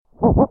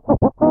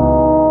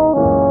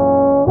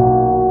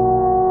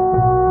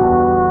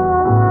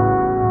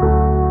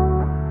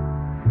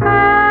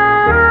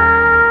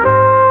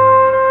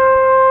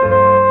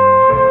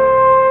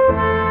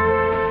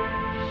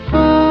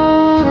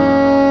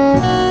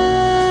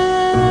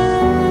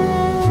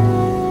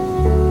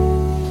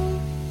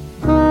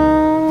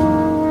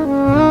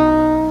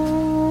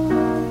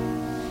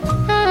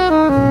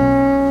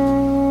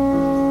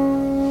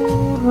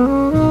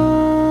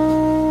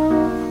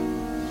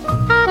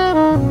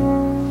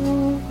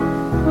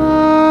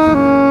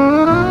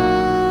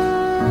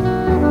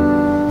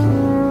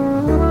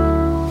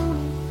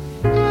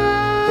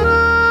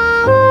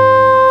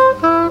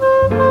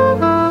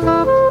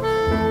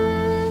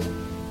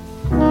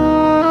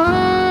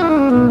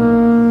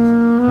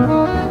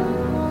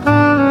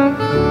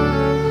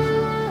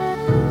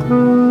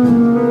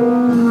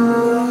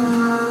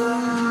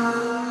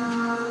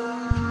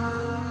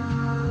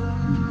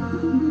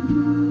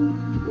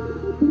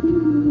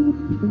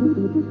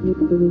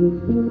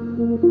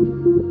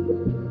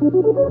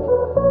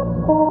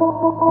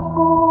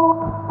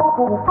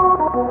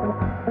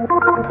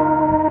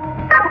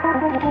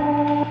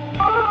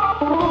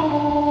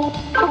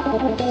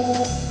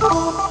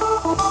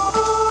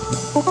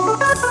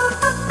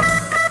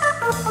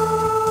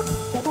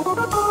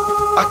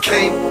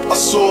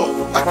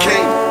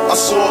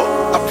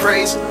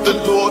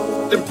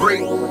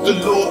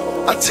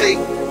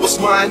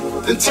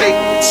Then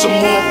take some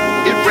more.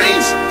 It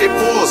rains, it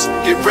pours,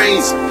 it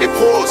rains, it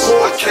pours.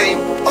 I came,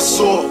 I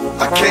saw,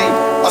 I came,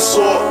 I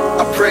saw.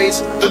 I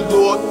praise the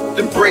Lord,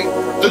 then break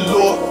the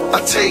law.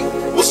 I take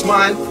what's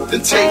mine,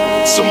 then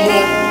take some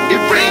more.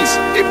 It rains,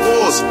 it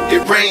pours,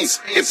 it rains,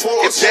 it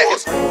pours.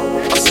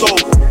 I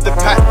sold the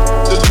pack,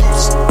 the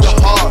loose, the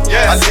hard.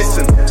 Yes. I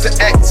listen to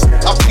X,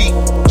 I beat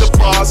the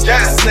bars.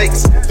 Yes. The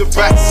snakes, the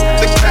rats,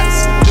 the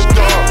cats, the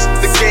dogs,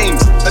 the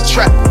games, a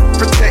trap,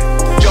 protect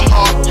your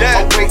heart.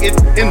 Yeah. I'm waiting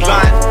in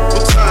line,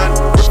 we'll turn,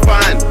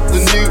 refine the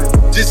new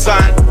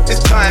design. It's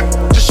time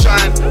to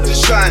shine, to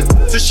shine,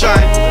 to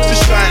shine, to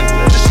shine,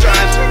 to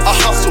shine. I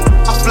hustle,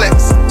 I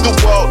flex, the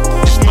world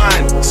is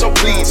mine. So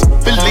please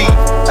believe,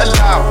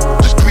 allow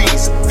the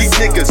grease. These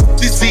niggas,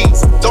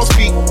 disease, don't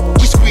speak,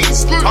 we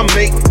squeeze. I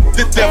make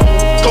the devil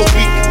go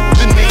weak,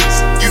 the knees.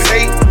 You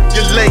hate,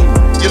 you're lame,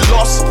 you're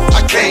lost.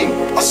 I came,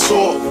 I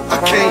saw, I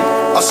came,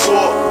 I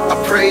saw.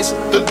 I praise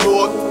the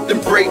Lord,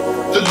 then break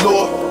the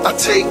law. I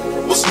take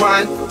what's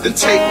mine, then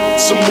take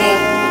some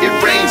more. It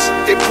rains,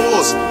 it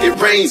pours, it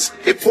rains,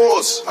 it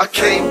pours. I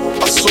came,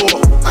 I saw,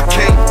 I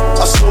came,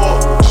 I saw.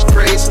 I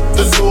praise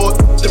the Lord,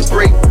 then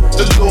break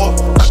the law.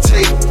 I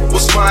take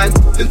what's mine,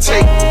 then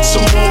take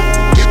some more.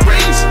 It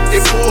rains,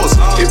 it pours,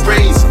 it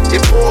rains,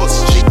 it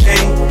pours. She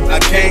came, I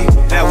came,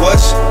 now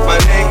what's my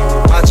name?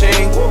 My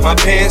chain, my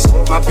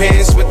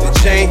pants with the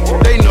chain.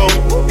 They know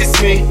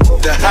it's me,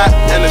 the hat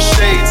and the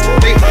shades.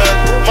 They heard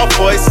my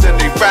voice and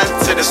they ran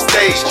to the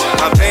stage.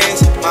 My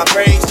veins, my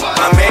brains,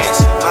 my mans,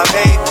 my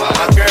maid,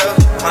 my girl,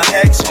 my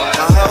ex, my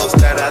hoes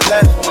that I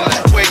left.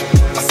 Wait,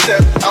 I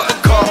step out the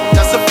car,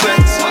 that's a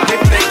flex.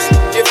 Get things,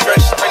 get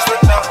fresh,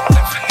 bracelet up,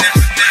 and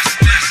finesse.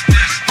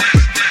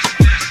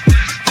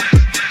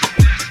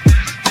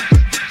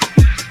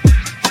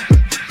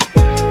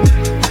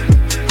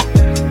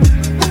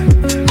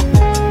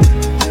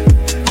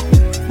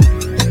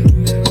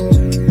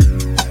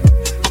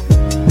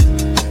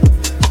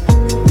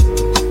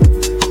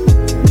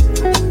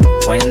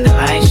 When the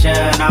lights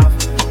shut off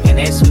and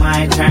it's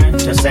my turn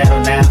to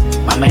settle down,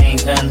 my main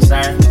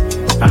concern,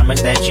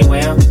 promise that you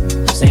will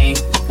sing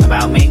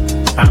about me.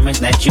 Promise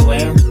that you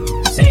will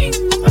sing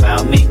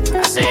about me.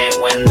 I said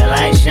when the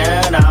lights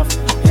shut off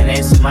and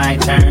it's my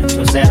turn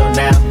to settle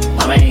down,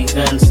 my main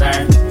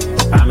concern,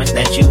 promise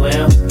that you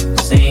will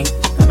sing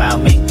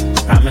about me.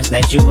 Promise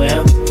that you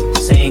will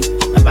sing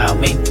about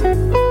me.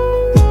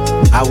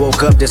 I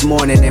woke up this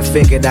morning and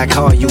figured I'd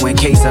call you in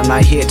case I'm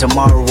not here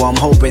tomorrow. I'm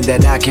hoping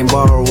that I can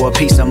borrow a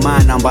peace of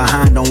mind. I'm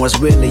behind on what's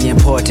really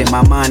important.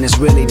 My mind is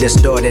really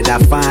distorted. I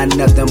find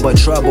nothing but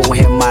trouble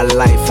in my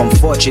life. I'm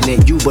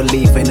fortunate you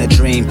believe in a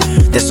dream.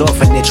 This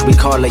orphanage we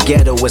call a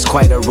ghetto is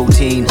quite a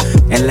routine.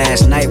 And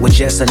last night was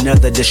just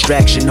another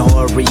distraction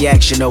or a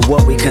reaction of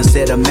what we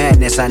consider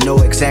madness. I know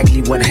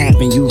exactly what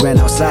happened. You ran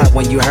outside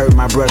when you heard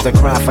my brother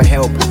cry for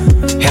help.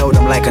 Held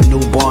him like a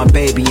newborn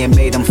baby and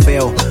made him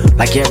feel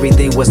like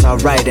everything was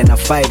alright in a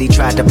fight he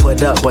tried to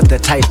put up. But the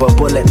type of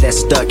bullet that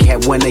stuck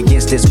had went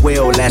against his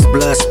will. Last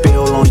blood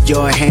spill on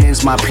your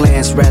hands, my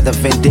plan's rather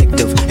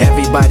vindictive.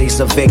 Everybody's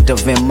a victim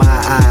in my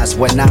eyes.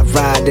 When I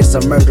ride, it's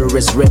a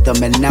murderous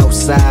rhythm. And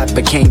outside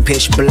became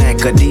pitch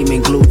black, a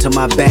demon glued to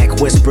my back,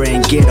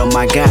 whispering, get him,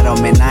 I got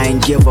him, and I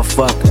ain't give a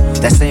fuck.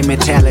 That same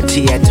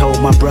mentality I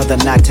told my brother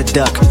not to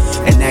duck.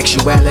 In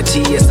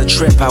actuality, it's a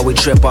trip how we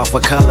trip off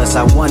of colors.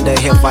 I wonder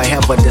if I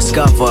ever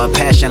discover a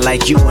passion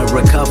like you and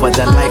recover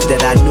the life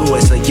that I knew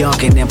as a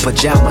youngin' in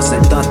pajamas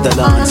and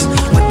thunderlons.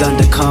 When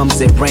thunder comes,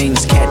 it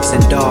rains cats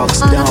and dogs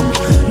dumb.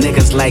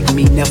 Niggas like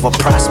me never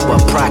prosper.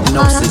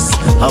 Prognosis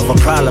of a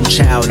problem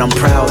child. I'm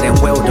proud and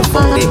well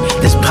devoted.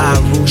 This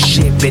Pyru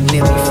shit been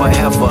in me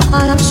forever.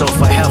 So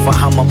forever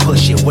I'ma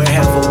push it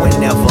wherever,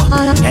 whenever.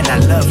 And I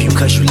love you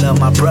cause you love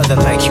my brother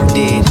like you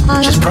did.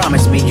 Just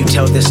promise me you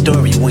tell this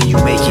story when you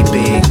make it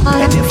big.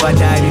 And if I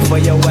die before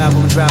your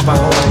album drop, I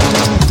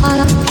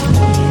hope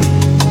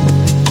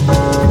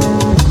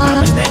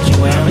promise that you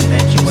will,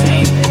 that you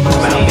ain't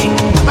about me,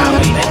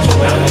 that you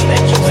will,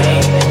 that you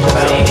ain't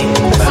about me,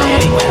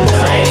 when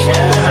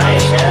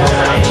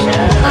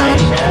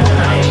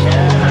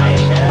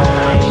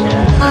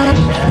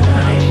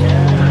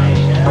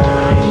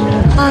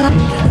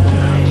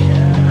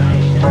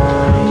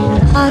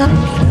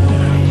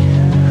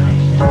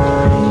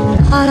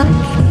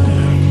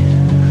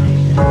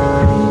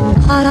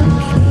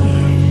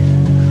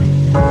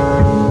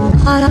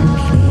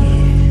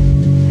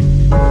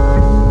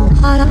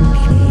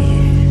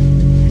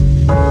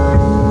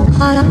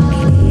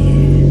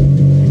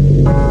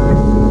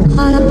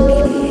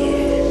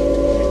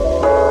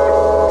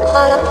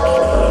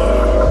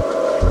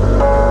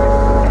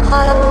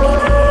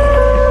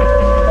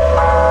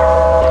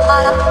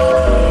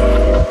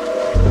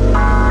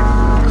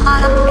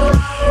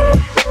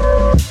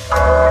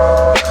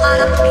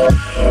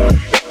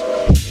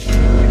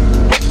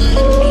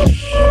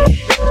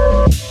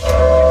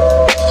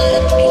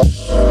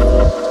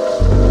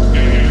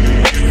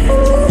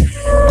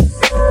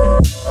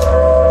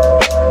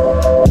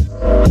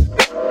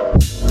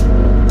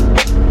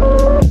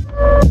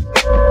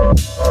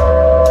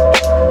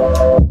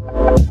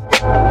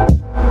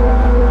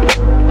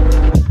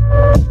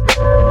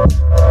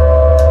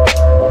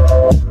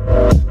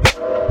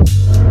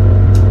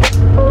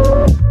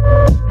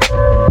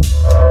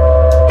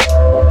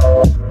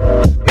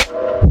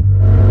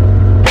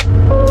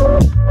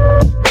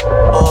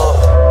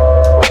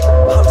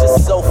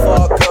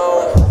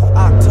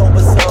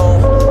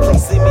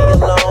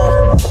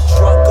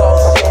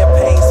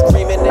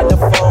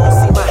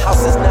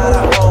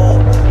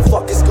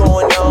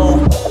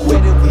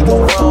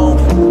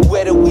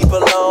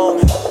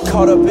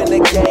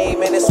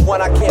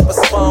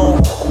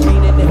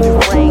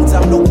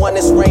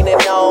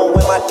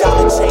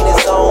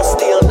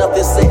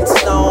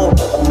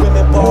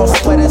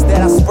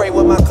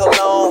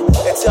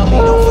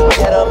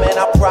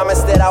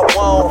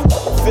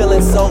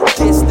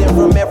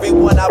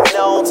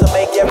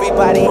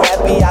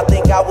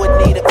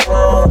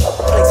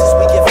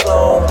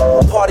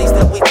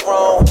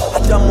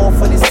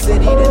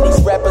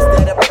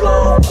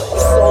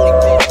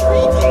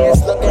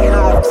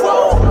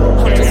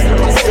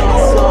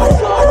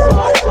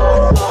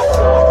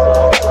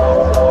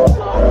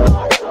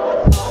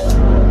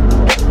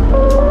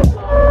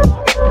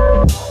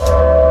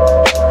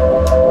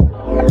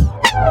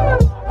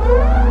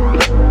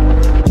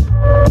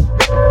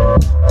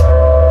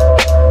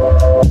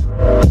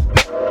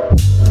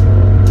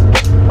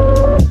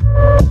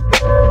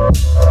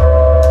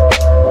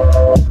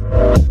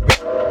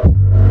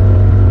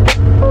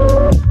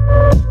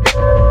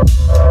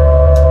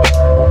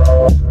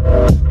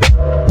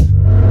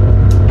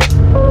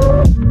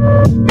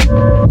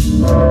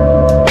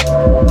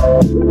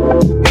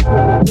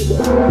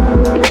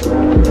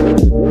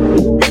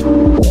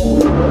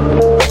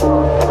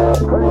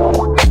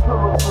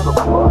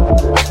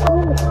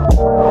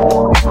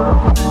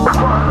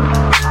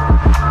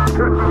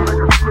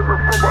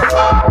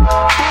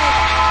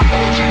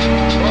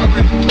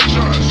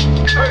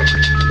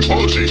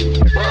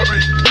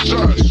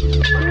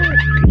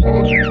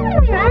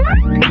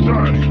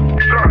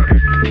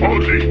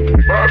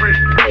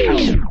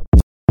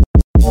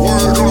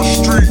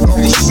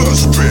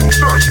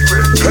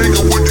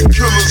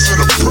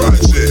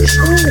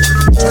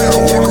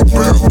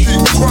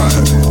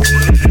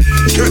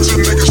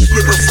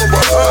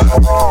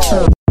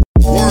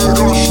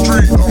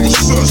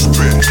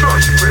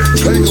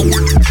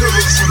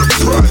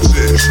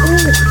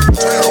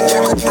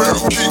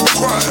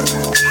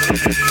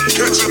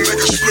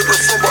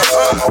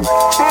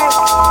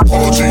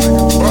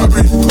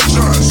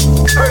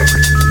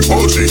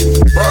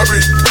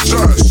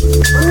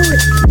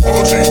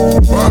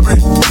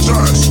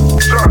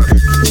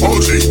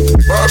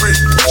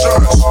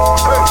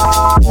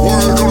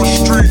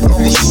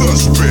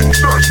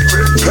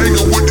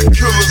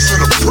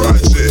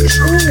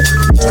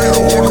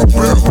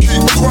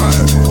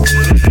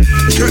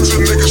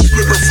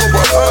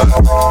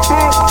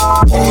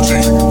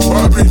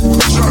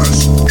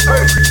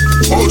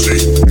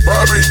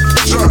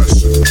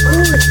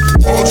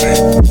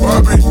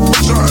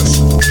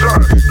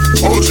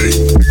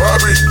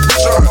Bobby,